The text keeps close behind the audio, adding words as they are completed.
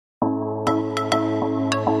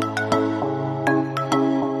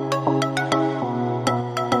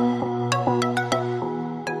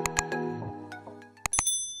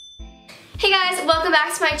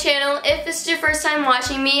back to my channel. If this is your first time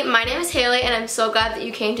watching me, my name is Hayley and I'm so glad that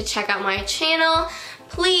you came to check out my channel.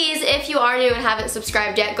 Please, if you are new and haven't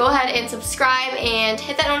subscribed yet, go ahead and subscribe and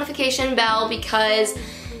hit that notification bell because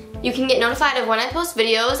you can get notified of when I post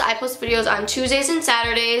videos. I post videos on Tuesdays and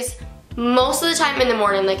Saturdays, most of the time in the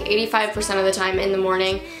morning, like 85% of the time in the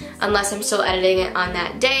morning, unless I'm still editing it on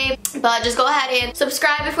that day. But just go ahead and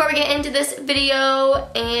subscribe before we get into this video,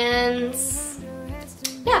 and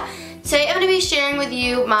yeah. Today I'm going to be sharing with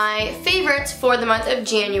you my favorites for the month of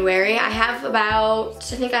January. I have about,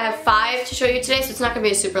 I think I have 5 to show you today, so it's not going to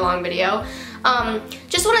be a super long video.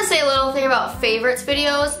 Just want to say a little thing about favorites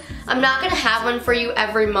videos. I'm not going to have one for you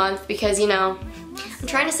every month because, you know, I'm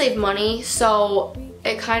trying to save money, so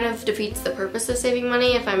it kind of defeats the purpose of saving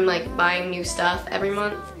money if I'm like buying new stuff every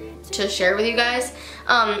month to share with you guys.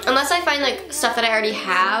 Unless I find like stuff that I already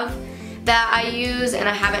have that I use and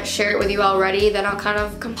I haven't shared it with you already, then I'll kind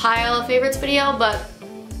of compile a favorites video. But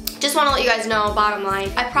just want to let you guys know, bottom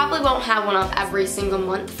line, I probably won't have one up every single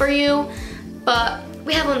month for you, but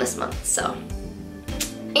we have one this month, so.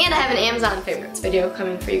 And I have an Amazon favorites video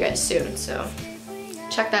coming for you guys soon, so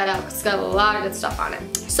check that out because it's got a lot of good stuff on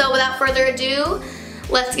it. So without further ado,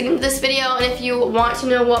 let's get into this video, and if you want to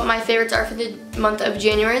know what my favorites are for the month of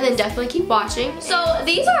January, then definitely keep watching. So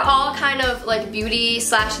these are all kind of like beauty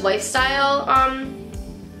slash lifestyle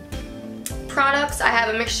products. I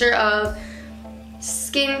have a mixture of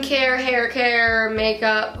skincare, hair care,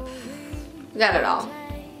 makeup, got it all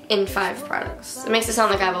in 5 products. It makes it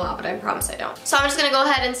sound like I have a lot, but I promise I don't. So I'm just gonna go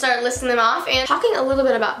ahead and start listing them off and talking a little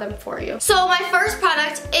bit about them for you. So my first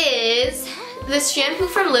product is this shampoo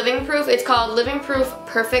from Living Proof. It's called Living Proof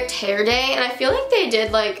Perfect Hair Day, and I feel like they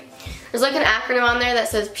did like, there's like an acronym on there that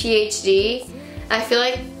says PhD, and I feel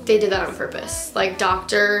like they did that on purpose, like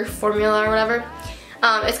doctor formula or whatever.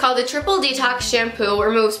 It's called the Triple Detox Shampoo,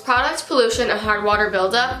 removes product pollution and hard water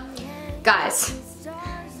buildup. Guys,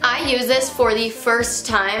 I used this for the first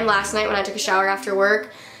time last night when I took a shower after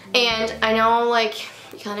work, and I know like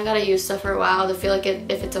you kind of gotta use stuff for a while to feel like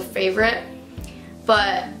if it's a favorite,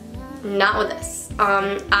 but not with this.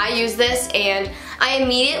 I used this and I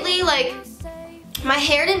immediately, like, my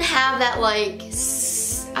hair didn't have that like,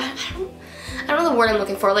 I don't know the word I'm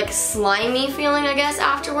looking for, like slimy feeling, I guess,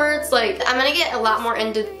 afterwards. Like, I'm gonna get a lot more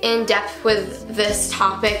in depth with this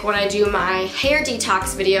topic when I do my hair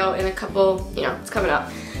detox video in a couple, you know, it's coming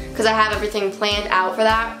up, because I have everything planned out for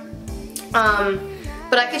that.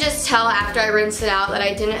 But I could just tell after I rinsed it out that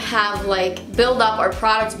I didn't have like buildup or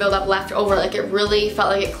product buildup left over. Like, it really felt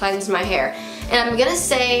like it cleansed my hair. And I'm gonna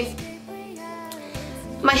say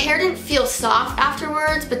my hair didn't feel soft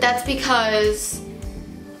afterwards, but that's because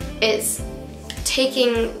it's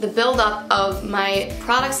taking the buildup of my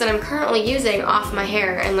products that I'm currently using off my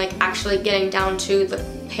hair and like actually getting down to the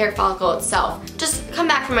hair follicle itself. Just come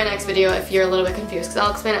back for my next video if you're a little bit confused, because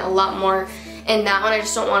I'll explain it a lot more in that one. I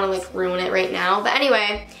just don't want to like ruin it right now. But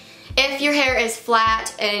anyway, if your hair is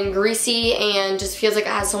flat and greasy and just feels like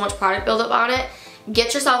it has so much product buildup on it,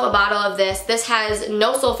 get yourself a bottle of this. This has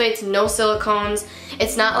no sulfates, no silicones.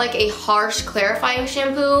 It's not like a harsh clarifying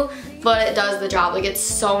shampoo, but it does the job. Like, it's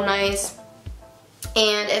so nice.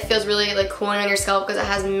 And it feels really like cooling on your scalp because it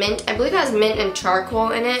has mint. I believe it has mint and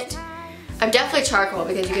charcoal in it. I'm definitely charcoal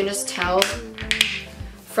because you can just tell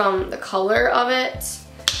from the color of it.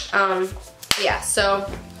 Yeah, so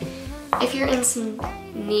if you're in some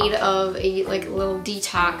need of a like little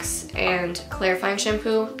detox and clarifying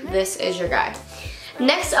shampoo, this is your guy.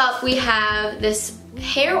 Next up, we have this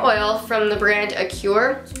hair oil from the brand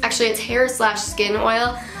Acure. Actually, it's hair slash skin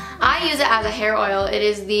oil. I use it as a hair oil. It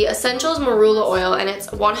is the Essentials Marula Oil, and it's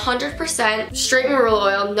 100% straight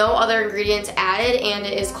marula oil, no other ingredients added, and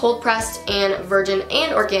it is cold pressed and virgin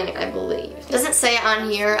and organic, I believe. It doesn't say it on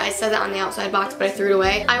here. I said that on the outside box, but I threw it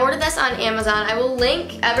away. I ordered this on Amazon. I will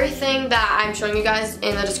link everything that I'm showing you guys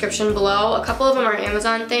in the description below. A couple of them are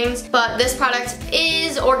Amazon things, but this product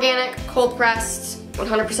is organic, cold pressed,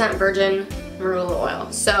 100% virgin marula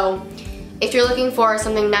oil. So if you're looking for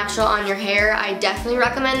something natural on your hair, I definitely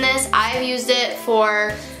recommend this. I've used it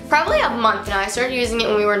for probably a month now. I started using it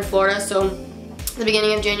when we were in Florida, so the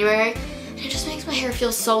beginning of January, and it just makes my hair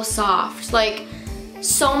feel so soft. Like,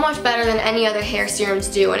 so much better than any other hair serums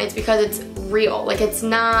do, and it's because it's real. Like, it's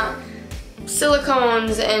not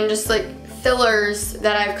silicones and just like fillers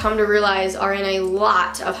that I've come to realize are in a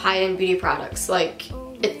lot of high-end beauty products. Like,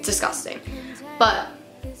 it's disgusting. But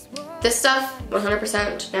this stuff,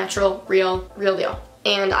 100% natural, real deal.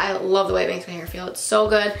 and I love the way it makes my hair feel. It's so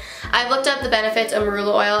good. I've looked up the benefits of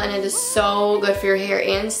marula oil, and it is so good for your hair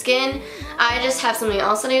and skin. I just have something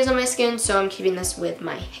else that I use on my skin, so I'm keeping this with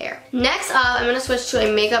my hair. Next up, I'm going to switch to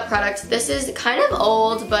a makeup product. This is kind of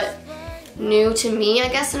old, but new to me, I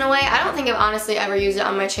guess, in a way. I don't think I've honestly ever used it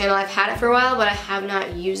on my channel. I've had it for a while, but I have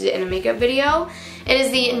not used it in a makeup video. It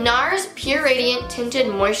is the NARS Pure Radiant Tinted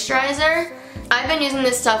Moisturizer. I've been using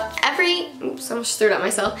this stuff oops, I almost threw it at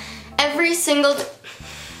myself. Every single,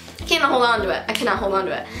 I cannot hold on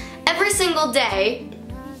to it. Every single day,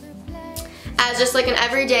 as just like an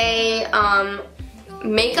everyday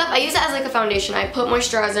makeup. I use it as like a foundation. I put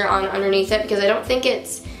moisturizer on underneath it because I don't think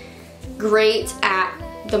it's great at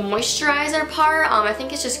the moisturizer part. I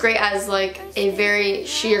think it's just great as like a very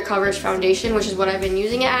sheer coverage foundation, which is what I've been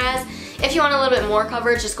using it as. If you want a little bit more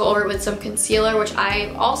coverage, just go over it with some concealer, which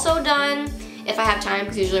I've also done if I have time,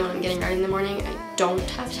 because usually when I'm getting ready in the morning, I don't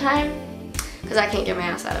have time because I can't get my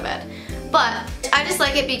ass out of bed. But I just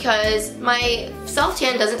like it because my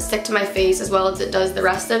self-tan doesn't stick to my face as well as it does the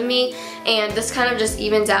rest of me, and this kind of just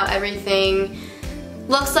evens out everything.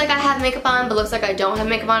 Looks like I have makeup on, but looks like I don't have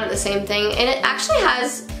makeup on at the same thing. And it actually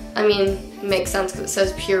has, I mean, makes sense because it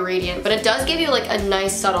says Pure Radiant, but it does give you like a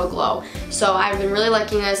nice subtle glow. So I've been really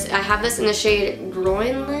liking this. I have this in the shade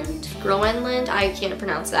Groenland, I can't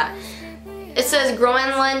pronounce that. It says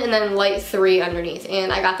Groenland and then light 3 underneath,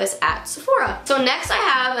 and I got this at Sephora. So next I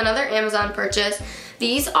have another Amazon purchase.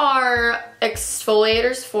 These are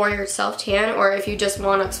exfoliators for your self-tan, or if you just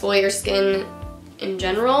want to exfoliate your skin in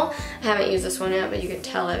general. I haven't used this one yet, but you can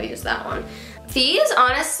tell I've used that one. These,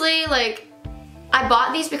 honestly, like, I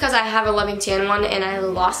bought these because I have a Loving Tan one and I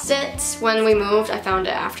lost it when we moved. I found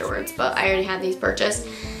it afterwards, but I already had these purchased.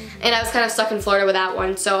 And I was kind of stuck in Florida with that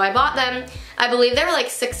one, so I bought them. I believe they were like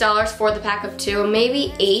 $6 for the pack of 2,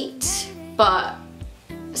 maybe 8, but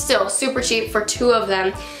still super cheap for 2 of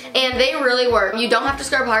them. And they really work. You don't have to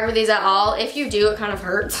scrub hard with these at all. If you do, it kind of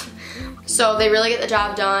hurts. So they really get the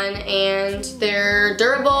job done, and they're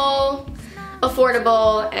durable,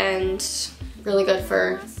 affordable, and really good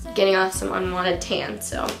for getting off some unwanted tan.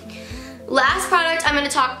 So last product I'm going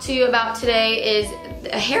to talk to you about today is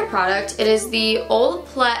a hair product. It is the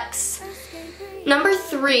Olaplex No.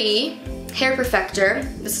 3 Hair Perfector.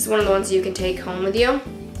 This is one of the ones you can take home with you.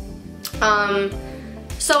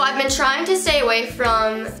 So I've been trying to stay away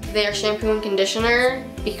from their shampoo and conditioner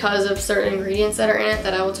because of certain ingredients that are in it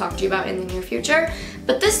that I will talk to you about in the near future.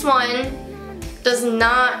 But this one does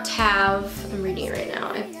not have, I'm reading it right now,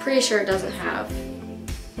 I'm pretty sure it doesn't have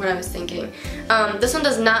what I was thinking. This one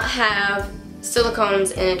does not have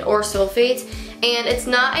silicones in it or sulfates, and it's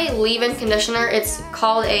not a leave-in conditioner. It's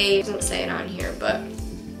called a, it doesn't say it on here, but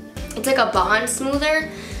it's like a bond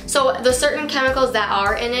smoother. So the certain chemicals that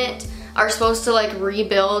are in it are supposed to like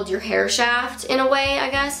rebuild your hair shaft in a way, I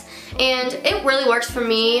guess. And it really works for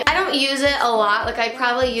me. I don't use it a lot. Like, I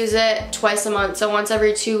probably use it twice a month, so once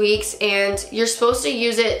every 2 weeks, and you're supposed to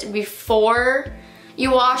use it before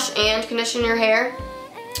you wash and condition your hair.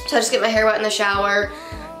 So I just get my hair wet in the shower,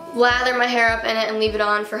 lather my hair up in it, and leave it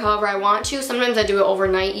on for however I want to. Sometimes I do it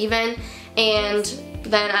overnight even, and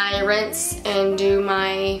then I rinse and do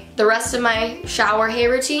the rest of my shower hair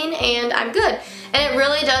routine, and I'm good. And it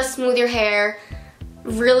really does smooth your hair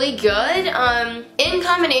really good, in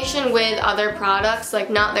combination with other products, like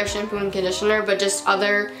not their shampoo and conditioner, but just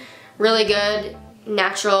other really good,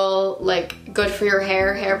 natural, like good for your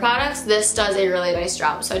hair products. This does a really nice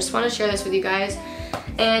job, so I just want to share this with you guys.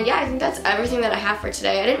 And yeah, I think that's everything that I have for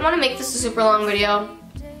today. I didn't want to make this a super long video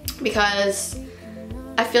because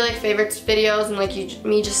I feel like favorites videos and like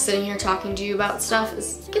me just sitting here talking to you about stuff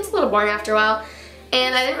gets a little boring after a while,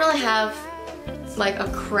 and I didn't really have like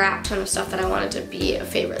a crap ton of stuff that I wanted to be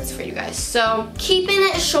favorites for you guys. So keeping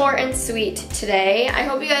it short and sweet today. I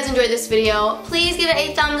hope you guys enjoyed this video. Please give it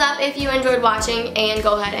a thumbs up if you enjoyed watching, and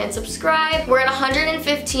go ahead and subscribe. We're at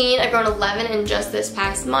 115. I've grown 11 in just this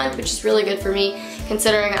past month, which is really good for me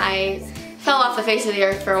considering I fell off the face of the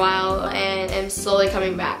earth for a while and am slowly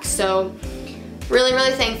coming back. So really,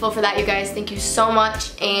 really thankful for that, you guys. Thank you so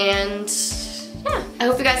much, and yeah, I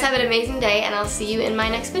hope you guys have an amazing day, and I'll see you in my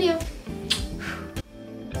next video.